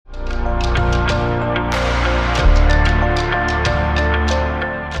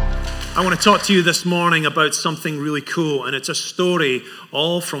I want to talk to you this morning about something really cool, and it's a story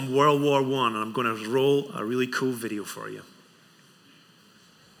all from World War I, and I'm going to roll a really cool video for you.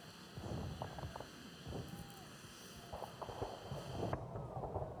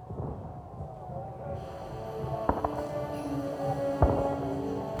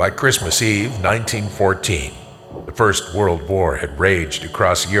 By Christmas Eve, 1914, the First World War had raged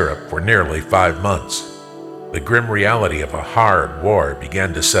across Europe for nearly 5 months. The grim reality of a hard war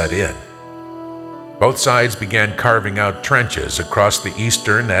began to set in. Both sides began carving out trenches across the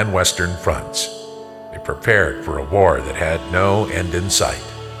eastern and western fronts. They prepared for a war that had no end in sight.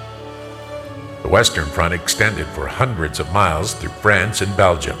 The Western Front extended for hundreds of miles through France and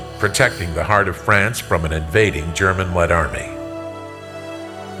Belgium, protecting the heart of France from an invading German-led army.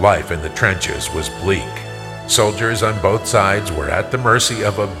 Life in the trenches was bleak. Soldiers on both sides were at the mercy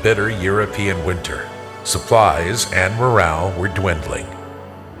of a bitter European winter. Supplies and morale were dwindling.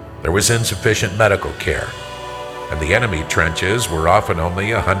 There was insufficient medical care, and the enemy trenches were often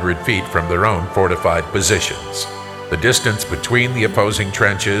only 100 feet from their own fortified positions. The distance between the opposing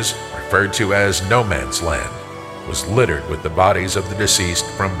trenches, referred to as no man's land, was littered with the bodies of the deceased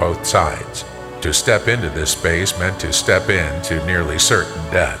from both sides. To step into this space meant to step into nearly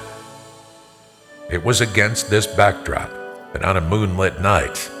certain death. It was against this backdrop that on a moonlit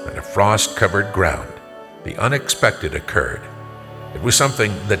night and a frost-covered ground, the unexpected occurred. It was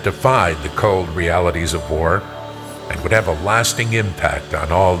something that defied the cold realities of war and would have a lasting impact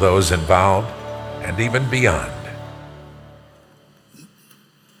on all those involved and even beyond.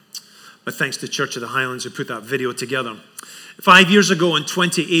 But thanks to Church of the Highlands who put that video together. 5 years ago in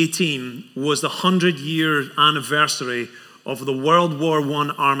 2018 was the 100-year anniversary of the World War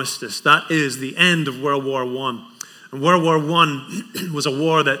I armistice. That is the end of World War I. And World War I was a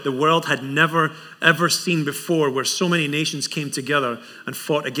war that the world had never, ever seen before, where so many nations came together and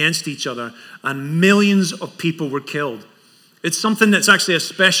fought against each other, and millions of people were killed. It's something that's actually a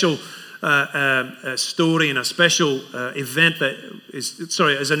special story and a special event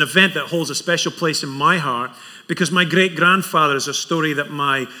is an event that holds a special place in my heart, because my great-grandfather is a story that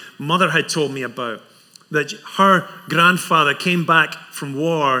my mother had told me about. That her grandfather came back from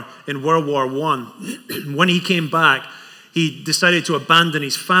war in World War I. When he came back, he decided to abandon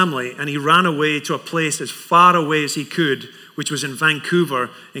his family, and he ran away to a place as far away as he could, which was in Vancouver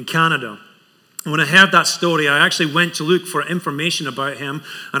in Canada. And when I heard that story, I actually went to look for information about him,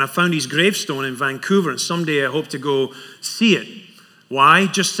 and I found his gravestone in Vancouver, and someday I hope to go see it. Why?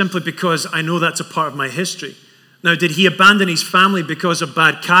 Just simply because I know that's a part of my history. Now, did he abandon his family because of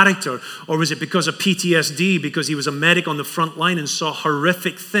bad character, or was it because of PTSD, because he was a medic on the front line and saw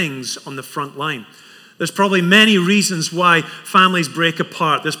horrific things on the front line? There's probably many reasons why families break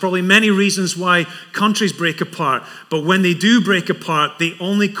apart. There's probably many reasons why countries break apart. But when they do break apart, they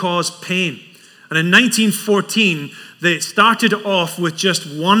only cause pain. And in 1914, they started off with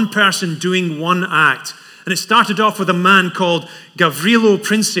just one person doing one act. And it started off with a man called Gavrilo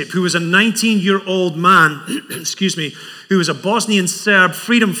Princip, who was a 19-year-old man, who was a Bosnian Serb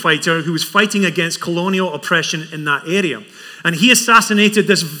freedom fighter who was fighting against colonial oppression in that area. And he assassinated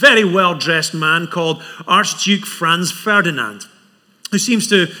this very well-dressed man called Archduke Franz Ferdinand, who seems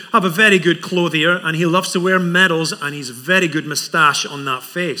to have a very good clothier, and he loves to wear medals, and he's a very good moustache on that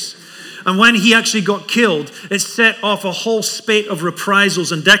face. And when he actually got killed, it set off a whole spate of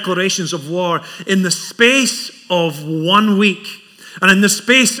reprisals and declarations of war in the space of 1 week. And in the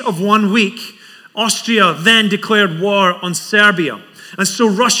space of 1 week, Austria then declared war on Serbia. And so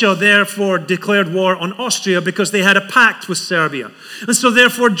Russia therefore declared war on Austria because they had a pact with Serbia. And so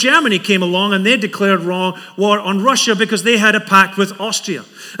therefore Germany came along and they declared war on Russia because they had a pact with Austria.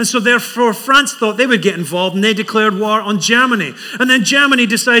 And so therefore France thought they would get involved and they declared war on Germany. And then Germany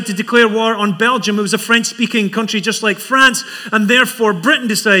decided to declare war on Belgium. It was a French-speaking country just like France. And therefore Britain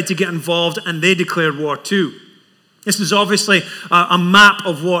decided to get involved and they declared war too. This is obviously a map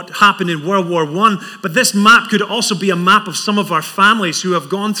of what happened in World War I, but this map could also be a map of some of our families who have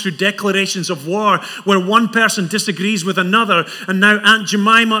gone through declarations of war where one person disagrees with another, and now Aunt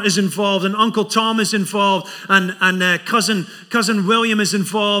Jemima is involved, and Uncle Tom is involved, and cousin William is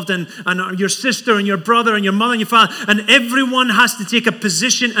involved, and your sister and your brother and your mother and your father, and everyone has to take a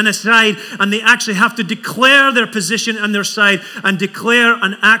position and a side, and they actually have to declare their position and their side and declare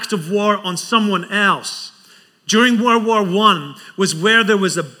an act of war on someone else. during World War I was where there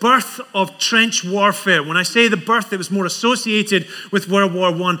was a birth of trench warfare. When I say the birth, it was more associated with World War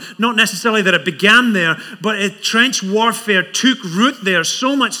I. Not necessarily that it began there, but trench warfare took root there,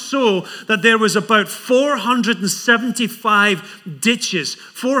 so much so that there was about 475 ditches,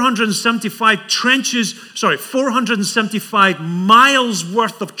 475 miles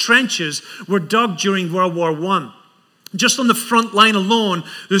worth of trenches were dug during World War I. Just on the front line alone,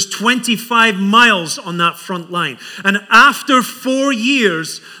 there's 25 miles on that front line. And after 4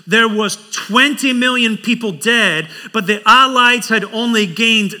 years, there was 20 million people dead, but the Allies had only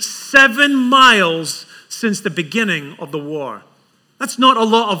gained 7 miles since the beginning of the war. That's not a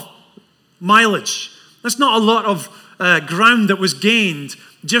lot of mileage. That's not a lot of ground that was gained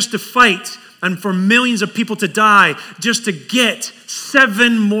just to fight and for millions of people to die just to get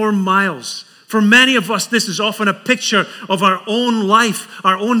 7 more miles. For many of us, this is often a picture of our own life,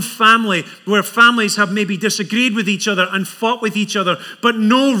 our own family, where families have maybe disagreed with each other and fought with each other, but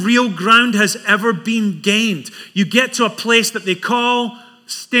no real ground has ever been gained. You get to a place that they call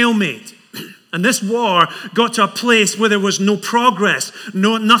stalemate. And this war got to a place where there was no progress.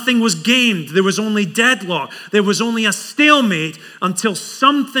 Nothing was gained. There was only deadlock. There was only a stalemate until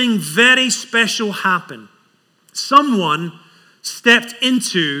something very special happened. Someone stepped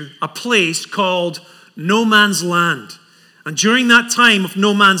into a place called No Man's Land. And during that time of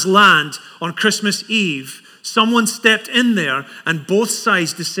No Man's Land, on Christmas Eve, someone stepped in there and both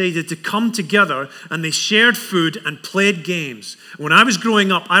sides decided to come together and they shared food and played games. When I was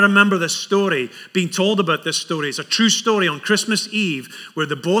growing up, I remember this story, being told about this story. It's a true story on Christmas Eve where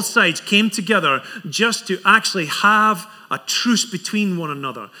the both sides came together just to actually have a truce between one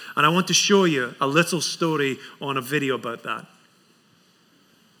another. And I want to show you a little story on a video about that.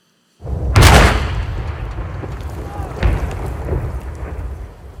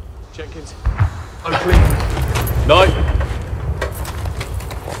 Jenkins, Oakley. No.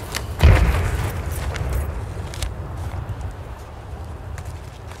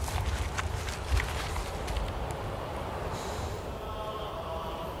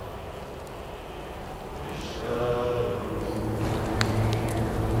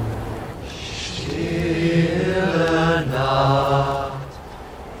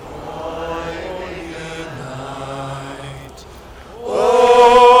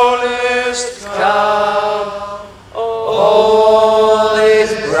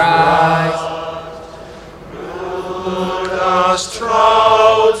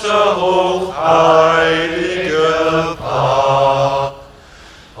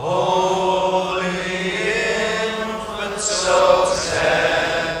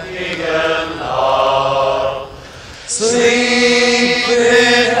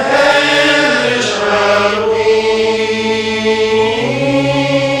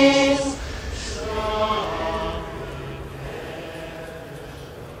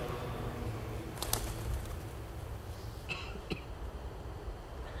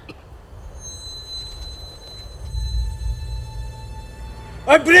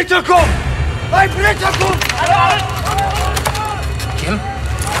 Ein Britter kommt! Ein Britter kommt! Jim?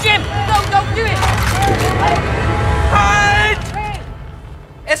 Jim, don't do it! Halt!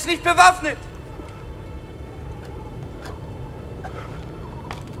 Er ist nicht bewaffnet!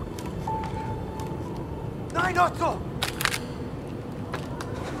 Nein, Otto!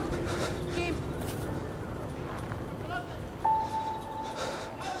 Jim!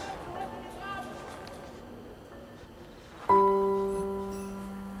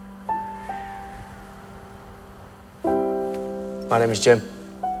 My name is Jim.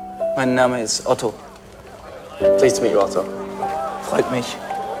 Mein Name ist Otto. Pleased to meet you, Otto. Freut mich.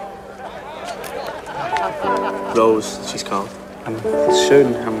 Rose, she's called. It's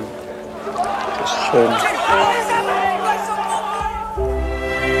schön. It's schön.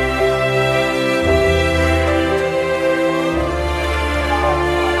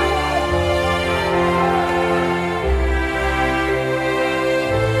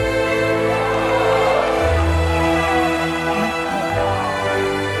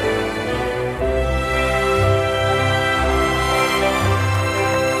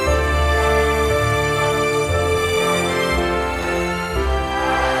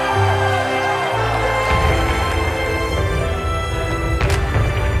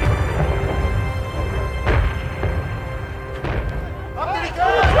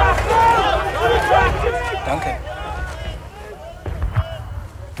 Danke.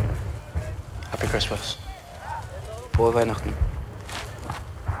 Happy Christmas. Frohe Weihnachten.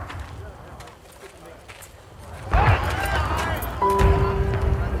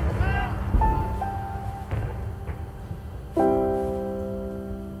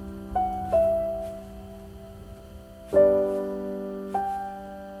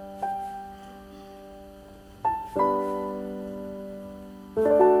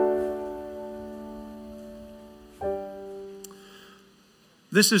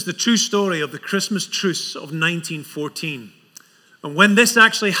 this is the true story of the Christmas truce of 1914. And when this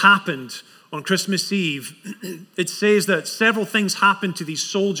actually happened on Christmas Eve, it says that several things happened to these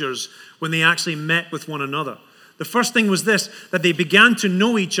soldiers when they actually met with one another. The first thing was this, that they began to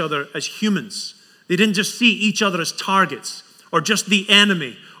know each other as humans. They didn't just see each other as targets or just the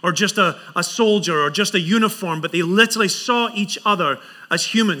enemy or just a soldier or just a uniform, but they literally saw each other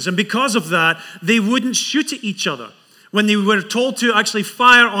as humans. And because of that, they wouldn't shoot at each other. When they were told to actually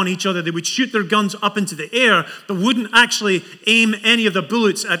fire on each other, they would shoot their guns up into the air, but wouldn't actually aim any of the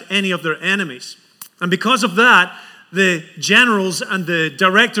bullets at any of their enemies. And because of that, the generals and the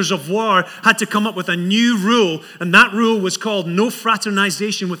directors of war had to come up with a new rule, and that rule was called no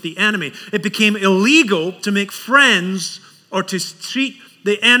fraternization with the enemy. It became illegal to make friends or to treat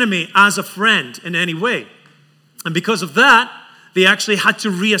the enemy as a friend in any way. And because of that, they actually had to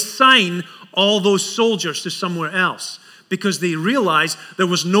reassign all those soldiers to somewhere else, because they realized there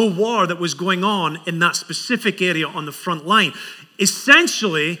was no war that was going on in that specific area on the front line.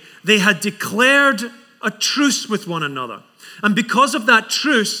 Essentially, they had declared a truce with one another. And because of that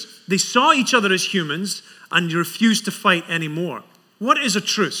truce, they saw each other as humans and refused to fight anymore. What is a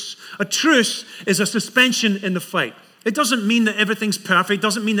truce? A truce is a suspension in the fight. It doesn't mean that everything's perfect, it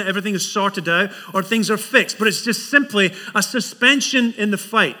doesn't mean that everything is sorted out or things are fixed, but it's just simply a suspension in the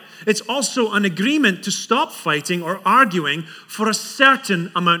fight. It's also an agreement to stop fighting or arguing for a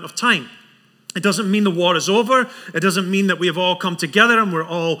certain amount of time. It doesn't mean the war is over. It doesn't mean that we have all come together and we're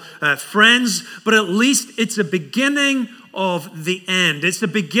all friends, but at least it's a beginning of the end. It's the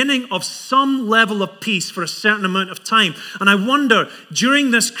beginning of some level of peace for a certain amount of time. And I wonder,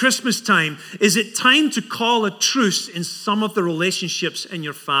 during this Christmas time, is it time to call a truce in some of the relationships in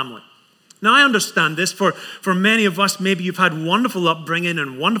your family? Now, I understand this. For many of us, maybe you've had wonderful upbringing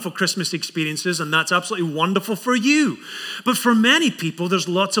and wonderful Christmas experiences, and that's absolutely wonderful for you. But for many people, there's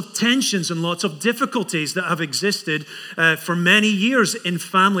lots of tensions and lots of difficulties that have existed for many years in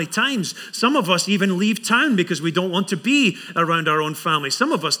family times. Some of us even leave town because we don't want to be around our own family.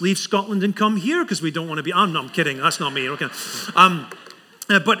 Some of us leave Scotland and come here because we don't want to be. I'm kidding. That's not me. Okay.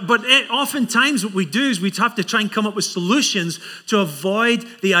 But oftentimes what we do is we have to try and come up with solutions to avoid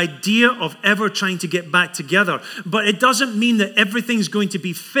the idea of ever trying to get back together. But it doesn't mean that everything's going to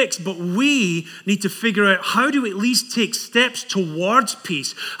be fixed, but we need to figure out how do we at least take steps towards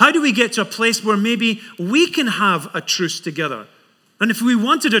peace? How do we get to a place where maybe we can have a truce together? And if we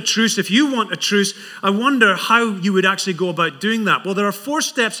wanted a truce, if you want a truce, I wonder how you would actually go about doing that. Well, there are 4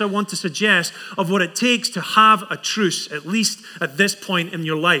 steps I want to suggest of what it takes to have a truce, at least at this point in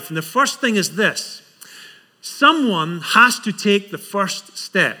your life. And the first thing is this. Someone has to take the first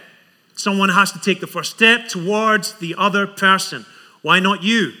step. Someone has to take the first step towards the other person. Why not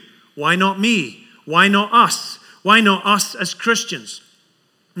you? Why not me? Why not us? Why not us as Christians?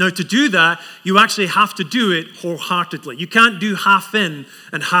 Now, to do that, you actually have to do it wholeheartedly. You can't do half in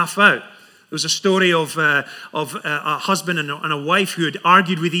and half out. There was a story of a husband and a wife who had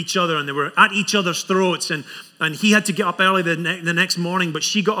argued with each other, and they were at each other's throats, and he had to get up early the next morning, but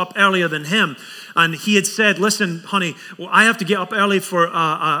she got up earlier than him. And he had said, listen, honey, well, I have to get up early for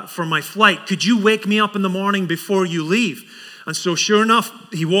my flight. Could you wake me up in the morning before you leave? And so sure enough,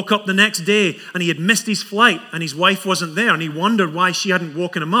 he woke up the next day and he had missed his flight and his wife wasn't there, and he wondered why she hadn't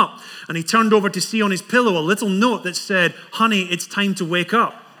woken him up. And he turned over to see on his pillow a little note that said, honey, it's time to wake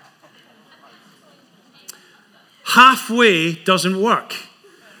up. Halfway doesn't work.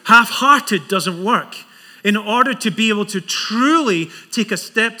 Half-hearted doesn't work. In order to be able to truly take a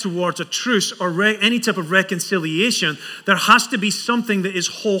step towards a truce or any type of reconciliation, there has to be something that is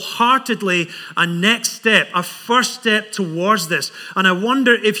wholeheartedly a next step, a first step towards this. And I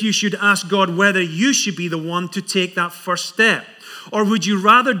wonder if you should ask God whether you should be the one to take that first step. Or would you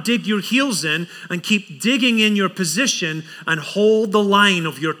rather dig your heels in and keep digging in your position and hold the line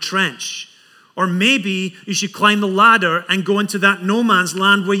of your trench? Or maybe you should climb the ladder and go into that no man's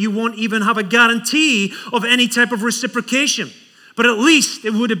land where you won't even have a guarantee of any type of reciprocation. But at least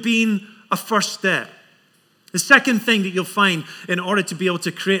it would have been a first step. The second thing that you'll find in order to be able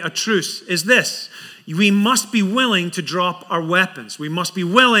to create a truce is this. We must be willing to drop our weapons. We must be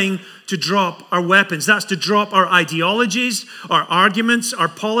willing to drop our weapons. That's to drop our ideologies, our arguments, our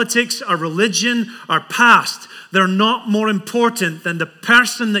politics, our religion, our past. They're not more important than the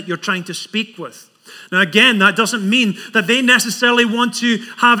person that you're trying to speak with. Now again, that doesn't mean that they necessarily want to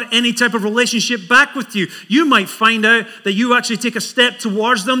have any type of relationship back with you. You might find out that you actually take a step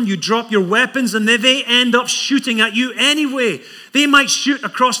towards them, you drop your weapons, and they end up shooting at you anyway. They might shoot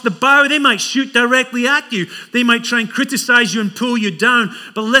across the bow, they might shoot directly at you. They might try and criticize you and pull you down.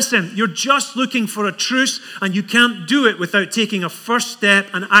 But listen, you're just looking for a truce, and you can't do it without taking a first step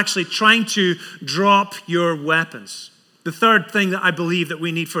and actually trying to drop your weapons. The third thing that I believe that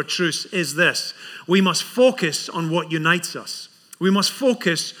we need for a truce is this. We must focus on what unites us. We must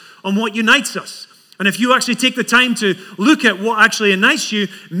focus on what unites us. And if you actually take the time to look at what actually unites you,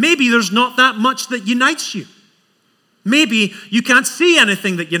 maybe there's not that much that unites you. Maybe you can't see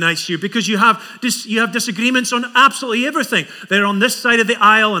anything that unites you because you have disagreements on absolutely everything. They're on this side of the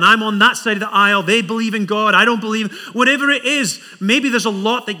aisle and I'm on that side of the aisle. They believe in God. I don't believe. Whatever it is, maybe there's a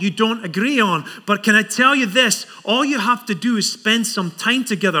lot that you don't agree on. But can I tell you this? All you have to do is spend some time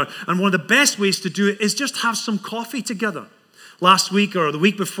together. And one of the best ways to do it is just have some coffee together. Last week or the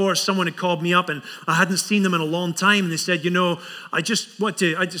week before, someone had called me up and I hadn't seen them in a long time. And they said, they texted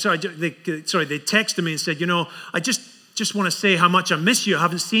me and said, I just want to say how much I miss you. I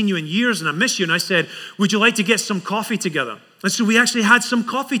haven't seen you in years and I miss you. And I said, would you like to get some coffee together? And so we actually had some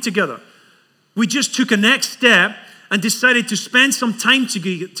coffee together. We just took a next step and decided to spend some time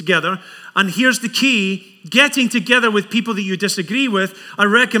together. And here's the key, getting together with people that you disagree with, I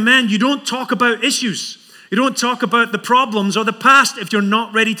recommend you don't talk about issues. You don't talk about the problems or the past if you're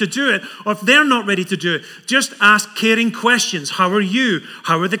not ready to do it or if they're not ready to do it. Just ask caring questions. How are you?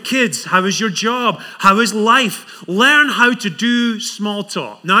 How are the kids? How is your job? How is life? Learn how to do small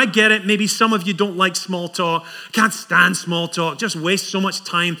talk. Now, I get it. Maybe some of you don't like small talk. Can't stand small talk. Just waste so much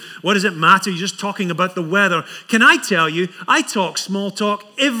time. What does it matter? You're just talking about the weather. Can I tell you, I talk small talk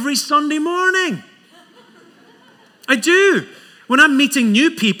every Sunday morning. I do. When I'm meeting new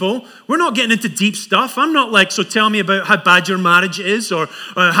people, we're not getting into deep stuff. I'm not like, so tell me about how bad your marriage is or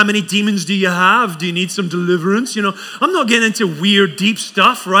how many demons do you have? Do you need some deliverance? I'm not getting into weird, deep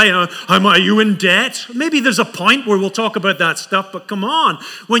stuff, right? How are you in debt? Maybe there's a point where we'll talk about that stuff, but come on.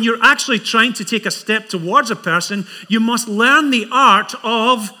 When you're actually trying to take a step towards a person, you must learn the art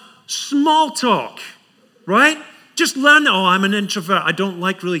of small talk, right? Just learn, I'm an introvert. I don't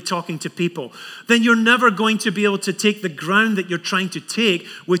like really talking to people. Then you're never going to be able to take the ground that you're trying to take,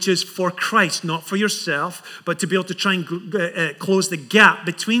 which is for Christ, not for yourself, but to be able to try and close the gap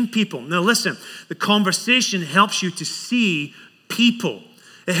between people. Now listen, the conversation helps you to see people.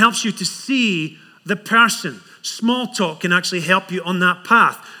 It helps you to see the person. Small talk can actually help you on that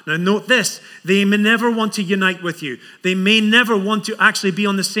path. Now note this, they may never want to unite with you. They may never want to actually be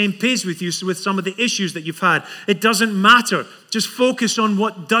on the same page with you with some of the issues that you've had. It doesn't matter. Just focus on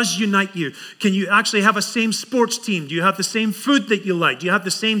what does unite you. Can you actually have a same sports team? Do you have the same food that you like? Do you have the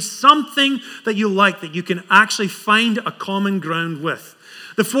same something that you like that you can actually find a common ground with?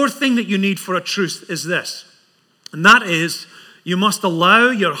 The fourth thing that you need for a truce is this, and that is you must allow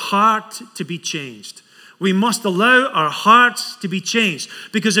your heart to be changed. We must allow our hearts to be changed.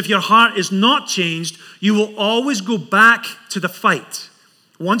 Because if your heart is not changed, you will always go back to the fight.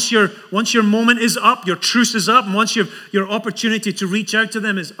 Once your moment is up, your truce is up, and once your opportunity to reach out to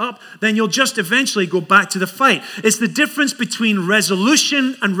them is up, then you'll just eventually go back to the fight. It's the difference between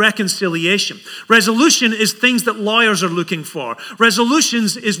resolution and reconciliation. Resolution is things that lawyers are looking for.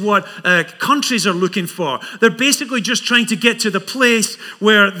 Resolutions is what countries are looking for. They're basically just trying to get to the place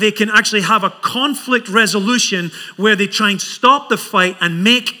where they can actually have a conflict resolution where they try and stop the fight and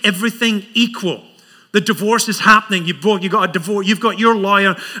make everything equal. The divorce is happening. You've got a divorce. You've got your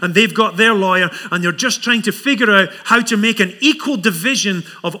lawyer and they've got their lawyer, and you're just trying to figure out how to make an equal division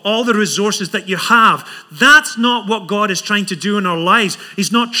of all the resources that you have. That's not what God is trying to do in our lives.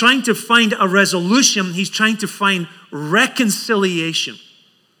 He's not trying to find a resolution. He's trying to find reconciliation.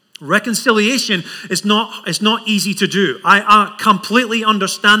 Reconciliation is not easy to do. I completely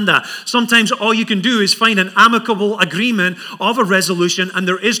understand that. Sometimes all you can do is find an amicable agreement of a resolution, and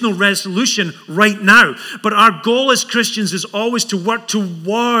there is no resolution right now. But our goal as Christians is always to work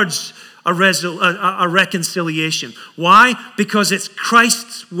towards a reconciliation. Why? Because it's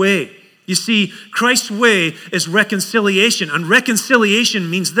Christ's way. You see, Christ's way is reconciliation, and reconciliation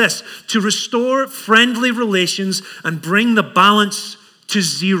means this: to restore friendly relations and bring the balance to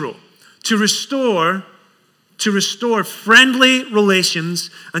zero. To restore friendly relations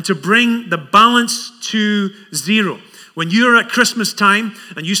and to bring the balance to zero. When you're at Christmas time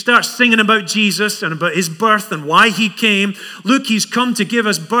and you start singing about Jesus and about his birth and why he came, look, he's come to give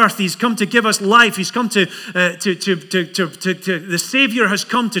us birth. He's come to give us life. He's come the Savior has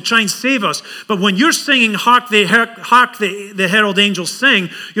come to try and save us. But when you're singing, hark the herald angels sing,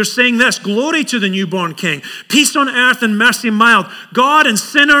 you're saying this: glory to the newborn King, peace on earth and mercy mild, God and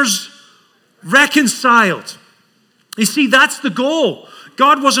sinners reconciled. You see, that's the goal.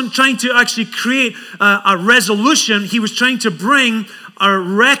 God wasn't trying to actually create a resolution. He was trying to bring a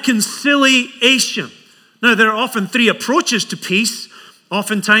reconciliation. Now, there are often three approaches to peace.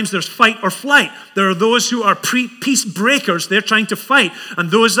 Oftentimes, there's fight or flight. There are those who are peace breakers. They're trying to fight.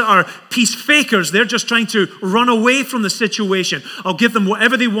 And those that are peace fakers, they're just trying to run away from the situation. I'll give them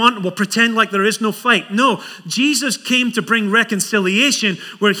whatever they want and we'll pretend like there is no fight. No, Jesus came to bring reconciliation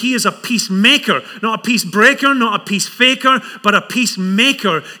where he is a peacemaker. Not a peace breaker, not a peace faker, but a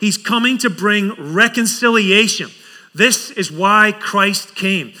peacemaker. He's coming to bring reconciliation. This is why Christ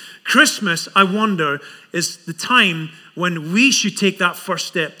came. Christmas, I wonder, is the time when we should take that first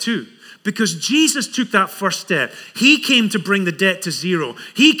step too. Because Jesus took that first step. He came to bring the debt to zero.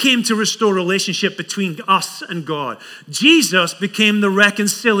 He came to restore relationship between us and God. Jesus became the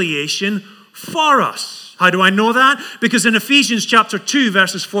reconciliation for us. How do I know that? Because in Ephesians chapter 2,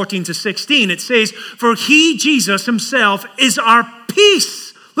 verses 14 to 16, it says, for he, Jesus himself, is our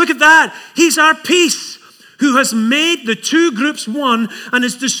peace. Look at that. He's our peace, who has made the two groups one and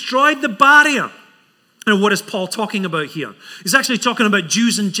has destroyed the barrier. And what is Paul talking about here? He's actually talking about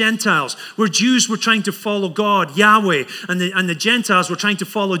Jews and Gentiles, where Jews were trying to follow God, Yahweh, and the Gentiles were trying to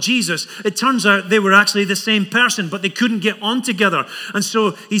follow Jesus. It turns out they were actually the same person, but they couldn't get on together. And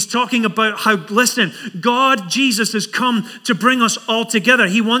so he's talking about how, listen, God, Jesus, has come to bring us all together.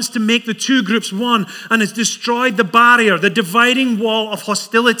 He wants to make the two groups one and has destroyed the barrier, the dividing wall of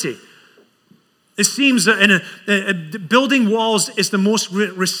hostility. It seems that building walls is the most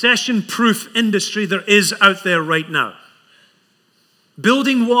recession-proof industry there is out there right now.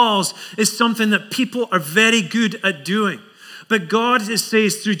 Building walls is something that people are very good at doing. But God, it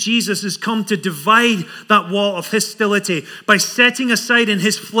says, through Jesus, has come to divide that wall of hostility by setting aside in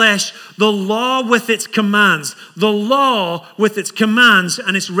his flesh the law with its commands. The law with its commands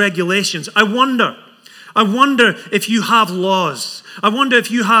and its regulations. I wonder if you have laws. I wonder if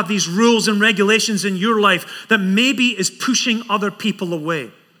you have these rules and regulations in your life that maybe is pushing other people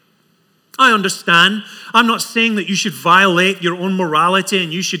away. I understand. I'm not saying that you should violate your own morality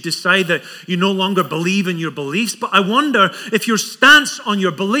and you should decide that you no longer believe in your beliefs, but I wonder if your stance on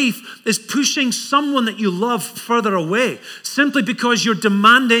your belief is pushing someone that you love further away, simply because you're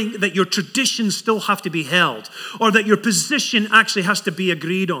demanding that your traditions still have to be held or that your position actually has to be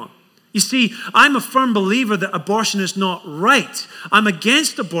agreed on. You see, I'm a firm believer that abortion is not right. I'm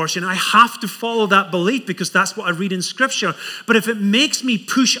against abortion. I have to follow that belief because that's what I read in Scripture. But if it makes me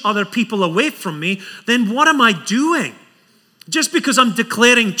push other people away from me, then what am I doing? Just because I'm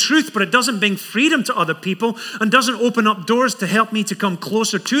declaring truth, but it doesn't bring freedom to other people and doesn't open up doors to help me to come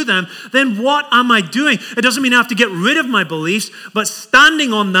closer to them, then what am I doing? It doesn't mean I have to get rid of my beliefs, but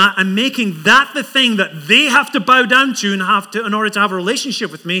standing on that and making that the thing that they have to bow down to and in order to have a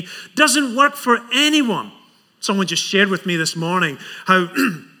relationship with me doesn't work for anyone. Someone just shared with me this morning how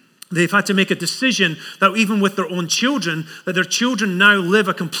they've had to make a decision that even with their own children, that their children now live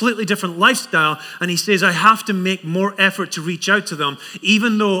a completely different lifestyle. And he says, I have to make more effort to reach out to them,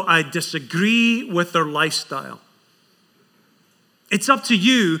 even though I disagree with their lifestyle. It's up to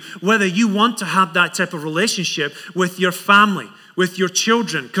you whether you want to have that type of relationship with your family, with your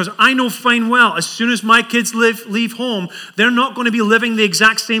children. Because I know fine well, as soon as my kids leave home, they're not going to be living the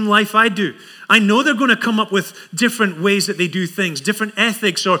exact same life I do. I know they're going to come up with different ways that they do things, different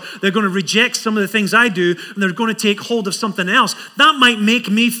ethics, or they're going to reject some of the things I do, and they're going to take hold of something else. That might make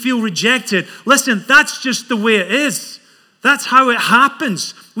me feel rejected. Listen, that's just the way it is. That's how it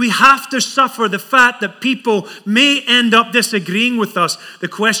happens. We have to suffer the fact that people may end up disagreeing with us. The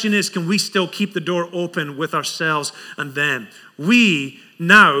question is, can we still keep the door open with ourselves and them? We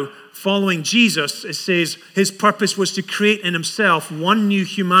now, following Jesus, it says his purpose was to create in himself one new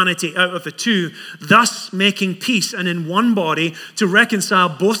humanity out of the two, thus making peace, and in one body to reconcile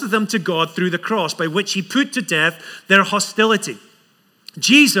both of them to God through the cross, by which he put to death their hostility.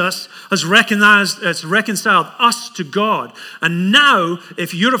 Jesus has reconciled us to God. And now,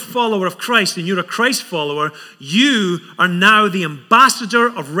 if you're a follower of Christ and you're a Christ follower, you are now the ambassador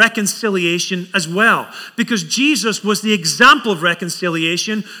of reconciliation as well. Because Jesus was the example of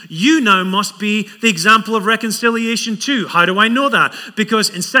reconciliation, you now must be the example of reconciliation too. How do I know that? Because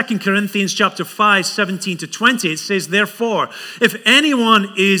in 2 Corinthians chapter 5, 17 to 20, it says, therefore, if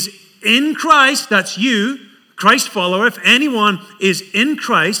anyone is in Christ, that's you, Christ follower, if anyone is in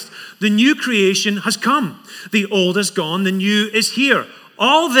Christ, the new creation has come. The old is gone, the new is here.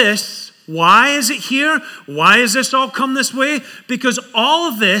 All this, why is it here? Why has this all come this way? Because all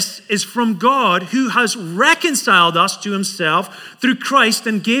of this is from God, who has reconciled us to himself through Christ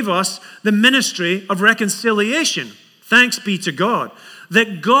and gave us the ministry of reconciliation. Thanks be to God.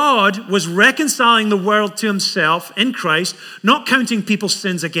 That God was reconciling the world to himself in Christ, not counting people's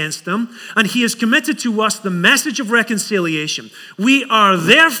sins against them, and he has committed to us the message of reconciliation. We are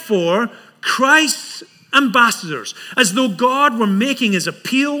therefore Christ's ambassadors, as though God were making his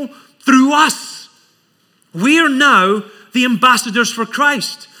appeal through us. We are now the ambassadors for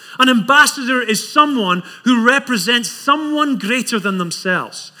Christ. An ambassador is someone who represents someone greater than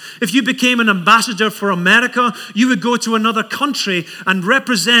themselves. If you became an ambassador for America, you would go to another country and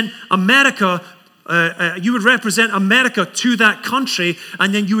represent America. You would represent America to that country,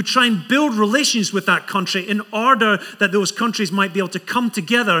 and then you would try and build relations with that country in order that those countries might be able to come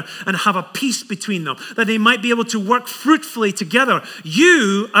together and have a peace between them, that they might be able to work fruitfully together.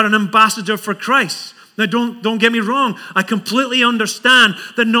 You are an ambassador for Christ. Now, don't get me wrong. I completely understand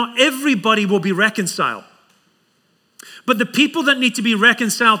that not everybody will be reconciled. But the people that need to be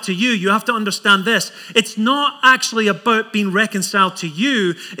reconciled to you have to understand this. It's not actually about being reconciled to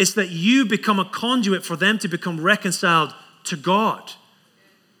you. It's that you become a conduit for them to become reconciled to God.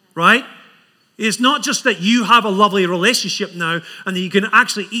 Right? It's not just that you have a lovely relationship now and that you can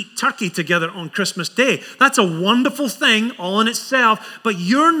actually eat turkey together on Christmas Day. That's a wonderful thing all in itself, but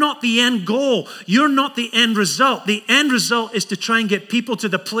you're not the end goal. You're not the end result. The end result is to try and get people to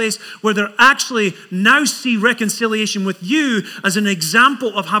the place where they're actually now see reconciliation with you as an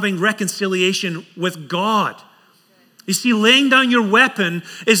example of having reconciliation with God. You see, laying down your weapon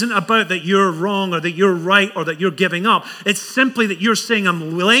isn't about that you're wrong or that you're right or that you're giving up. It's simply that you're saying,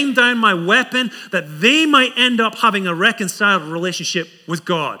 I'm laying down my weapon that they might end up having a reconciled relationship with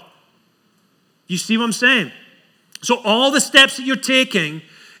God. You see what I'm saying? So all the steps that you're taking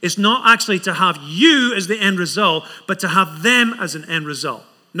is not actually to have you as the end result, but to have them as an end result.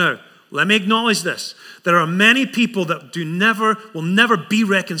 Now, let me acknowledge this. There are many people that will never be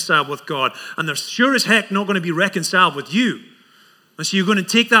reconciled with God, and they're sure as heck not going to be reconciled with you. And so you're going to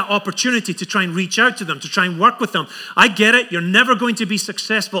take that opportunity to try and reach out to them, to try and work with them. I get it. You're never going to be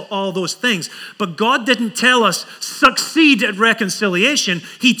successful, all those things. But God didn't tell us succeed at reconciliation.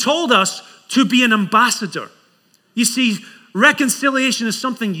 He told us to be an ambassador. You see, reconciliation is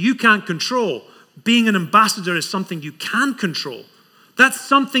something you can't control. Being an ambassador is something you can control. That's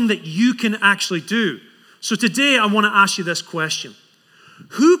something that you can actually do. So today I want to ask you this question.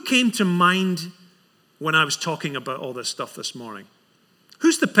 Who came to mind when I was talking about all this stuff this morning?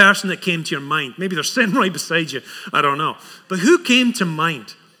 Who's the person that came to your mind? Maybe they're sitting right beside you. I don't know. But who came to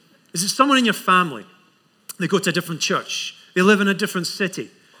mind? Is it someone in your family? They go to a different church. They live in a different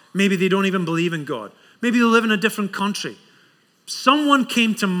city. Maybe they don't even believe in God. Maybe they live in a different country. Someone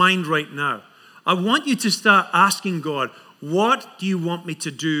came to mind right now. I want you to start asking God, what do you want me to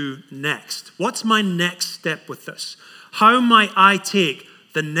do next? What's my next step with this? How might I take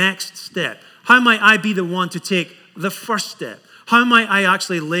the next step? How might I be the one to take the first step? How might I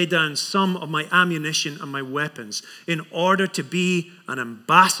actually lay down some of my ammunition and my weapons in order to be an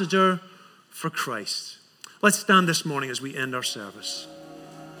ambassador for Christ? Let's stand this morning as we end our service.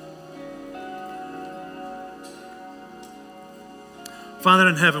 Father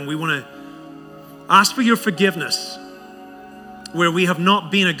in heaven, we want to ask for your forgiveness where we have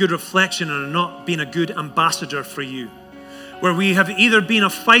not been a good reflection and not been a good ambassador for you. Where we have either been a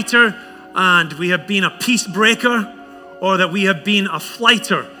fighter and we have been a peace breaker, or that we have been a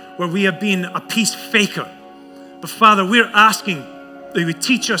flighter, where we have been a peace faker. But Father, we're asking that you would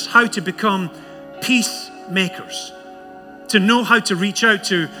teach us how to become peacemakers, to know how to reach out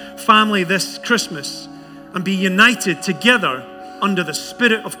to family this Christmas and be united together under the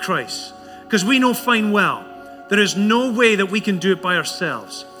Spirit of Christ. Because we know fine well, there is no way that we can do it by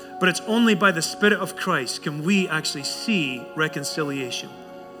ourselves, but it's only by the Spirit of Christ can we actually see reconciliation.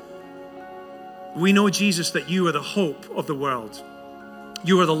 We know, Jesus, that you are the hope of the world.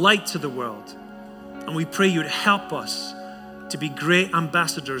 You are the light to the world. And we pray you would help us to be great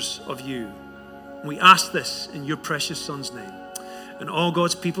ambassadors of you. And we ask this in your precious Son's name. And all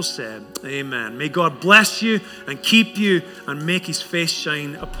God's people said, amen. May God bless you and keep you and make his face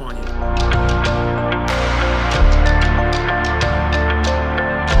shine upon you.